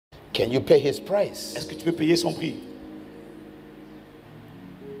Can you pay his price? Est-ce que tu peux payer son prix?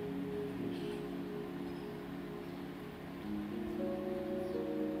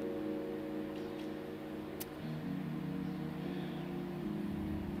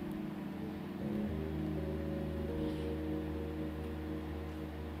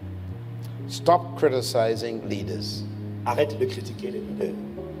 Stop criticizing leaders. Arrête de critiquer les leaders.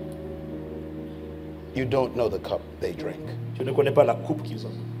 You don't know the cup they drink. Tu ne connais pas la coupe qu'ils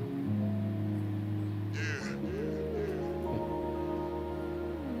ont.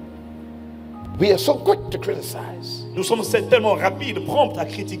 We are so quick to criticize. Nous sommes tellement rapides, prompts à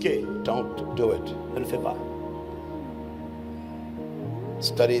critiquer. Don't do it. Ne le fais pas.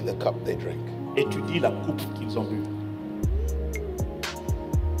 Study the cup they drink. Étudie la coupe qu'ils ont bu.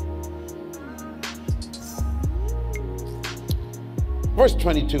 Verse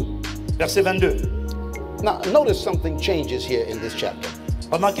 22. Verset 22. Now, notice something changes here in this chapter.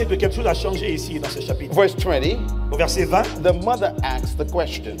 Remarquez que quelque chose a changé ici dans ce chapitre. Verse 20. Au verset 20, The mother asks the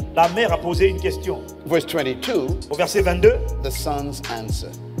question. la mère a posé une question. Verse 22. Au verset 22, The sons answer.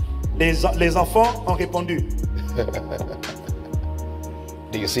 les enfants ont répondu.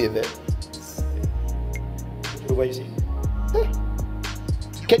 Do you see it there? Vous voyez ici.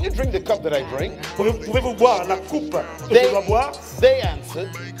 Can you drink the cup that I drink? Pouvez-vous boire la coupe que They, je dois boire? they answered,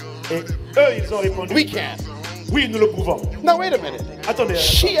 Et eux, ils ont répondu. we can. Oui, nous le pouvons. Now wait a minute. Attendez,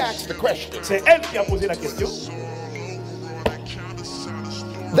 She asked the question. c'est elle qui a posé la question.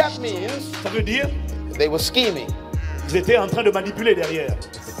 That means Ça veut dire they were scheming. qu'ils étaient en train de manipuler derrière.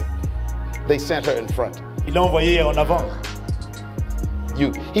 They sent her in front. Il l'a envoyé en avant.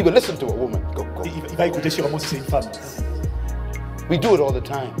 He would listen to a woman. Go, go. Il va écouter sûrement si c'est une femme. We do it all the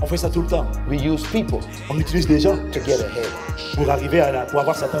time. On fait ça tout le temps. We use people On utilise des gens to get ahead. pour arriver pour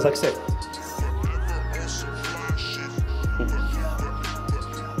avoir certains accès.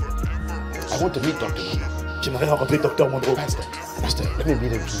 I want to meet Dr. Monroe. J'aimerais rencontrer Dr Monroe. Pastor, let me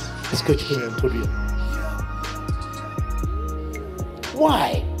meet him, please. Est-ce que tu peux m'introduire?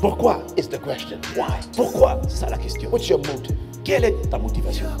 Why? Pourquoi? Is the question. Why? Pourquoi? C'est ça la question. What's your motive? Quelle est ta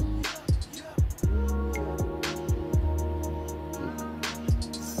motivation?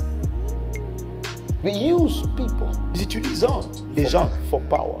 We use people Nous utilisons les gens for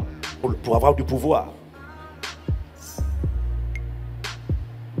power. pour avoir du pouvoir.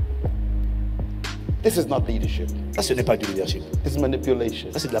 This is not leadership. Ça, ce n'est pas du leadership. This is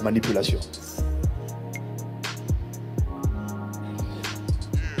manipulation. Ça, c'est de la manipulation.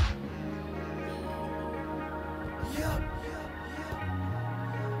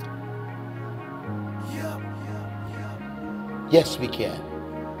 Yes, we can.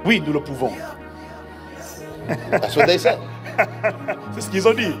 Oui, nous le pouvons. That's what they said. C'est ce qu'ils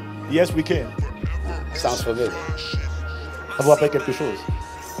ont dit. Yes, we can. Sounds familiar. Ça vous rappelle quelque chose?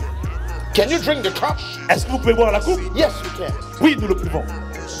 Can you drink the cup? Est-ce que vous pouvez boire la coupe? Yes, we can. Oui, nous le pouvons.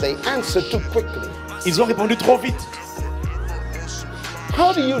 They answered too quickly. Ils ont répondu trop vite.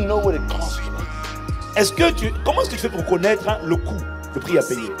 How do you know what it cost me? Comment est-ce que tu fais pour connaître le coût, le prix à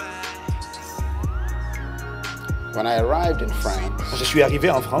payer? When I arrived in France, Quand je suis arrivé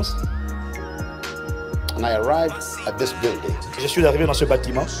en France, and I arrived at this building, je suis arrivé dans ce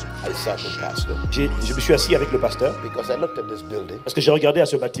bâtiment, I sat with Pastor je me suis assis avec le pasteur because I looked at this building parce que j'ai regardé à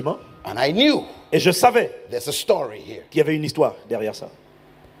ce bâtiment and I knew et je savais there's a story here. qu'il y avait une histoire derrière ça.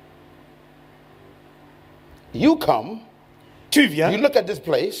 You come, Tu you viens, look at this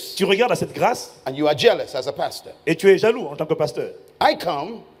place, tu regardes à cette grâce and you are jealous as a pastor. et tu es jaloux en tant que pasteur. I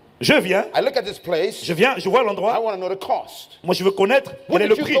come, Je viens, I look at this place, je viens, je vois I l'endroit. want to know the cost. Moi, je veux connaître What quel est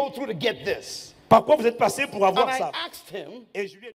le did you prix. go through to get this? Par quoi vous êtes passé pour And avoir I ça? asked him, Et je lui ai